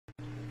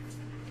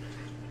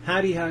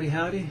Howdy, howdy,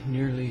 howdy,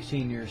 nearly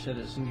senior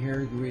citizen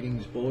here.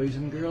 Greetings, boys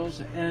and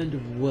girls,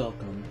 and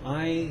welcome.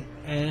 I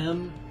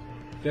am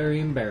very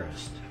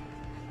embarrassed,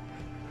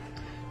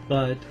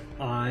 but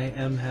I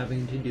am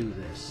having to do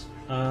this.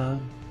 I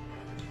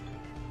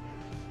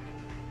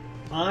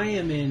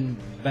am in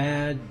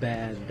bad,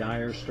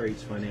 dire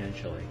straits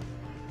financially.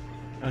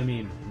 I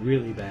mean,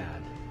 really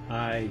bad.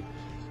 I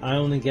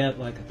only get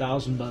like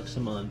 $1,000 a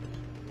month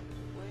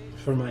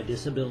for my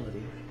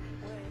disability.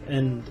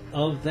 And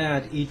of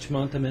that, each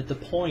month I'm at the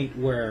point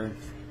where,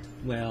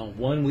 well,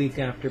 1 week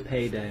after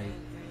payday,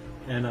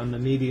 and I'm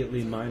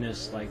immediately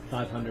minus like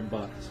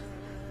 $500.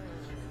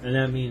 And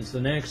that means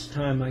the next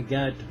time I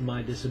get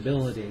my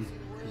disability,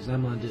 because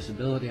I'm on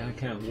disability, I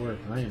can't work.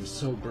 I am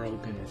so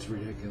broken, it's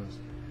ridiculous.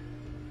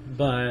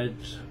 But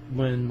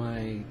when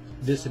my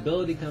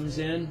disability comes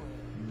in,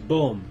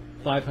 boom,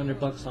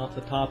 $500 off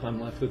the top, I'm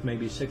left with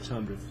maybe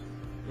 $600.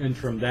 And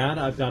from that,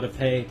 I've got to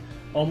pay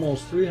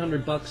almost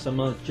 $300 a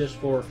month just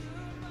for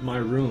my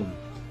room.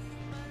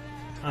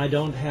 I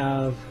don't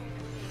have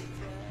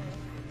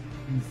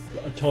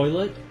a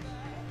toilet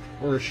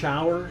or a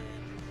shower.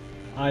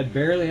 I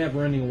barely have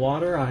running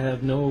water. I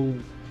have no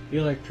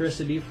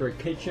electricity for a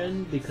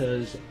kitchen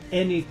because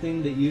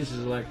anything that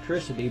uses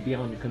electricity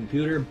beyond the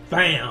computer,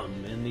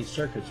 bam, and these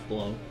circuits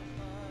blow.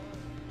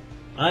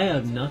 I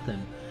have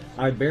nothing.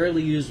 I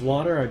barely use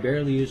water. I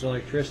barely use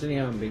electricity.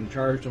 I'm being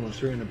charged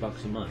almost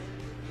 $300 a month.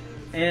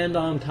 And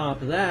on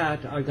top of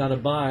that, I got to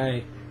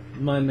buy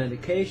my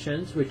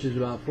medications, which is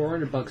about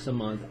 $400 a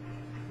month.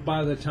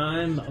 By the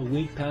time a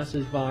week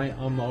passes by,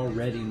 I'm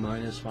already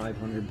minus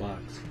 $500.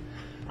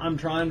 I'm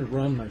trying to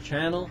run my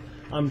channel.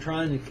 I'm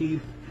trying to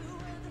keep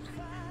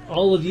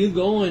all of you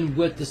going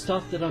with the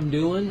stuff that I'm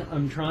doing.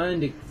 I'm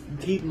trying to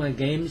keep my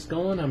games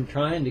going. I'm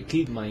trying to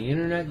keep my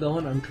internet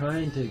going. I'm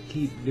trying to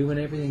keep doing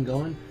everything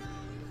going.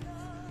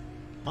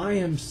 I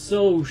am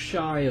so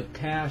shy of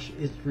cash,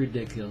 it's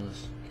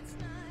ridiculous.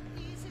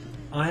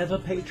 I have a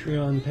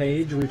Patreon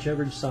page,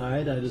 whichever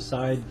side I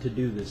decide to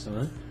do this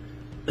on.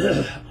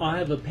 I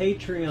have a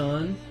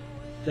Patreon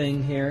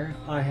thing here.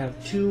 I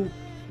have 2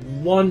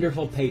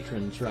 wonderful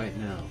patrons right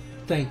now.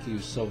 Thank you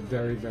so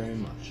very, very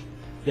much.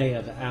 They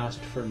have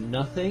asked for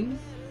nothing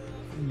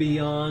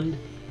beyond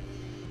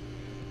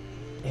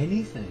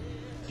anything,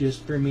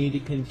 just for me to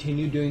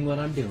continue doing what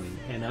I'm doing.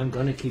 And I'm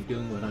going to keep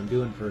doing what I'm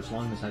doing for as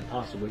long as I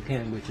possibly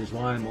can, which is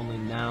why I'm only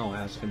now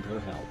asking for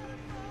help.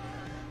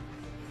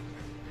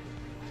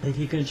 If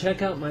you can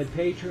check out my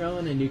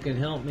Patreon and you can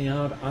help me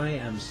out, I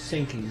am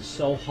sinking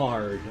so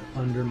hard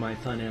under my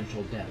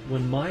financial debt.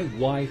 When my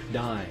wife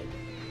died,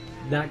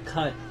 that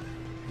cut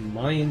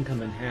my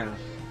income in half,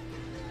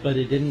 but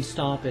it didn't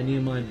stop any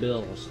of my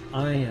bills.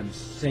 I am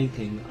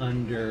sinking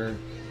under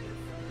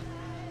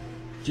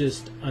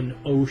just an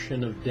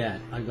ocean of debt.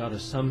 I gotta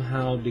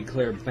somehow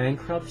declare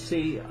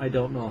bankruptcy. I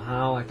don't know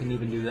how I can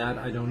even do that.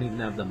 I don't even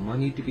have the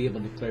money to be able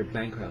to declare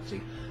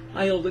bankruptcy.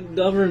 I owe the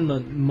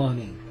government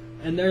money,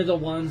 and they're the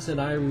ones that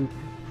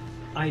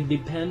I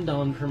depend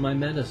on for my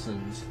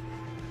medicines.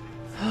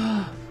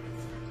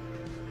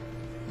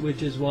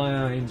 Which is why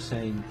I'm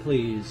saying,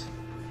 please,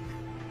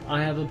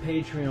 I have a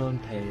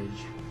Patreon page.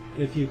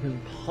 If you can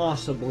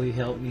possibly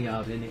help me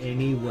out in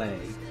any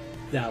way,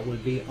 that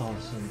would be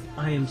awesome.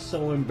 I am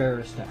so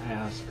embarrassed to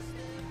ask.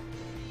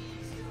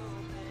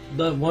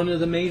 But one of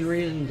the main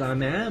reasons I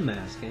am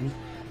asking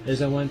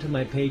is I went to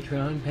my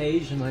Patreon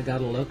page and I got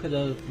to look at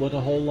what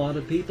a whole lot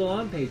of people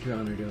on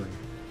Patreon are doing.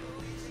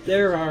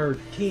 There are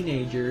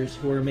teenagers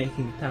who are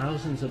making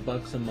thousands of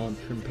bucks a month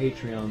from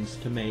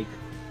Patreons to make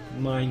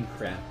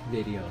Minecraft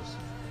videos.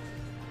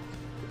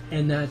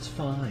 And that's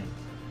fine.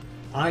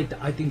 I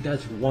think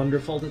that's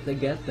wonderful that they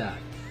get that.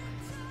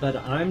 But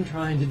I'm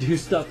trying to do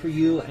stuff for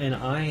you, and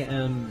I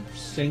am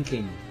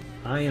sinking.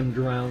 I am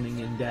drowning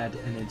in debt,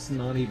 and it's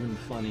not even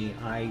funny.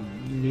 I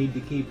need to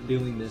keep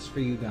doing this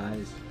for you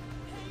guys.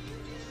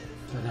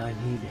 But I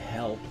need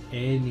help.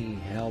 Any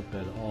help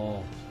at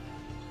all.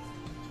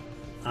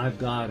 I've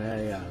got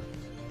a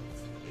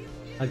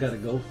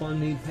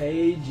GoFundMe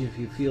page if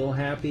you feel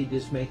happy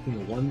just making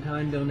a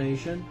one-time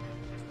donation.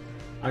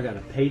 I got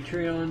a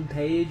Patreon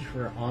page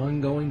for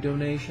ongoing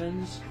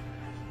donations.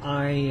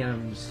 I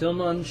am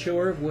still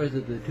unsure of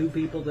whether the 2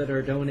 people that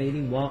are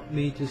donating want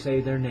me to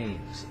say their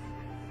names.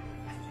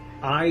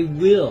 I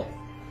will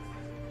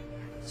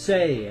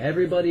say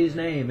everybody's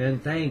name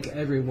and thank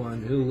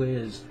everyone who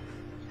is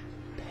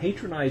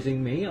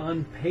patronizing me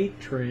on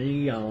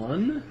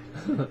Patreon.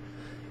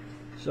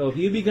 So if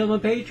you become a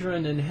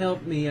patron and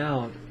help me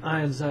out,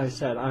 as I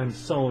said, I'm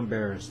so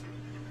embarrassed.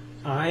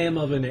 I am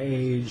of an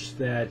age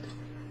that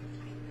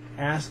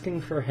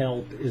asking for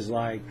help is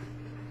like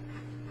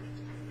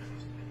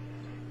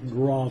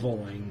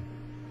groveling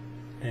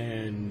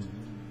and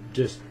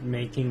just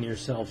making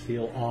yourself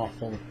feel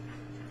awful.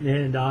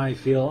 And I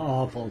feel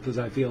awful because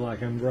I feel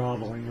like I'm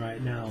groveling right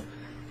now.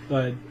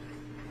 But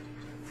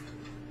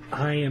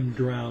I am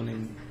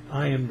drowning.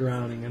 I am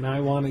drowning, and I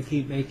want to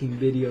keep making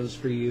videos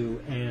for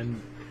you,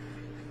 and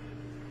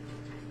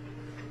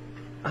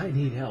I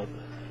need help.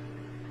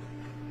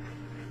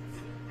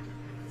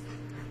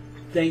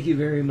 Thank you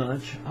very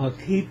much. I'll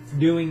keep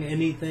doing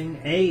anything.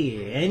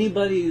 Hey,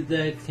 anybody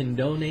that can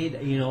donate,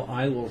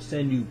 I will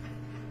send you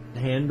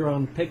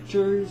hand-drawn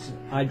pictures.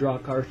 I draw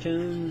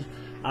cartoons.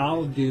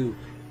 I'll do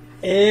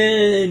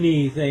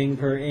anything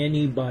for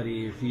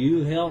anybody. If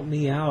you help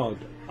me out,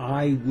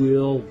 I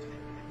will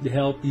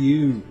help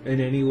you in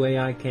any way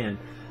I can.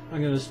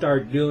 I'm going to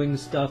start doing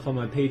stuff on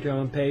my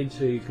Patreon page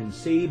so you can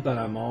see, but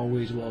I'm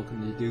always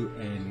welcome to do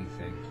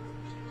anything.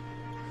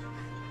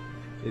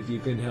 If you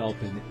can help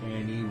in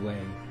any way.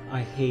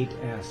 I hate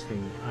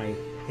asking. I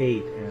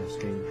hate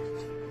asking.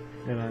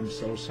 And I'm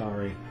so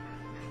sorry.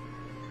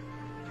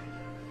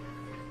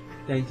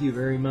 Thank you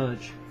very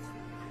much.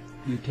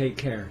 You take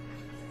care.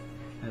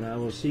 And I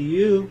will see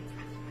you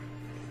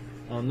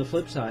on the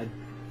flip side.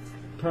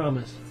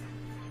 Promise.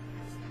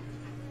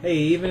 Hey,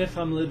 even if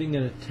I'm living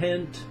in a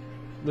tent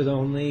with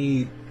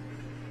only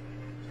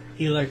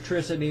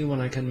electricity when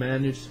I can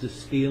manage to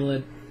steal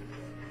it,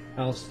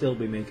 I'll still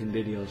be making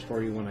videos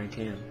for you when I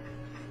can.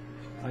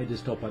 I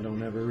just hope I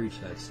don't ever reach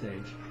that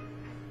stage.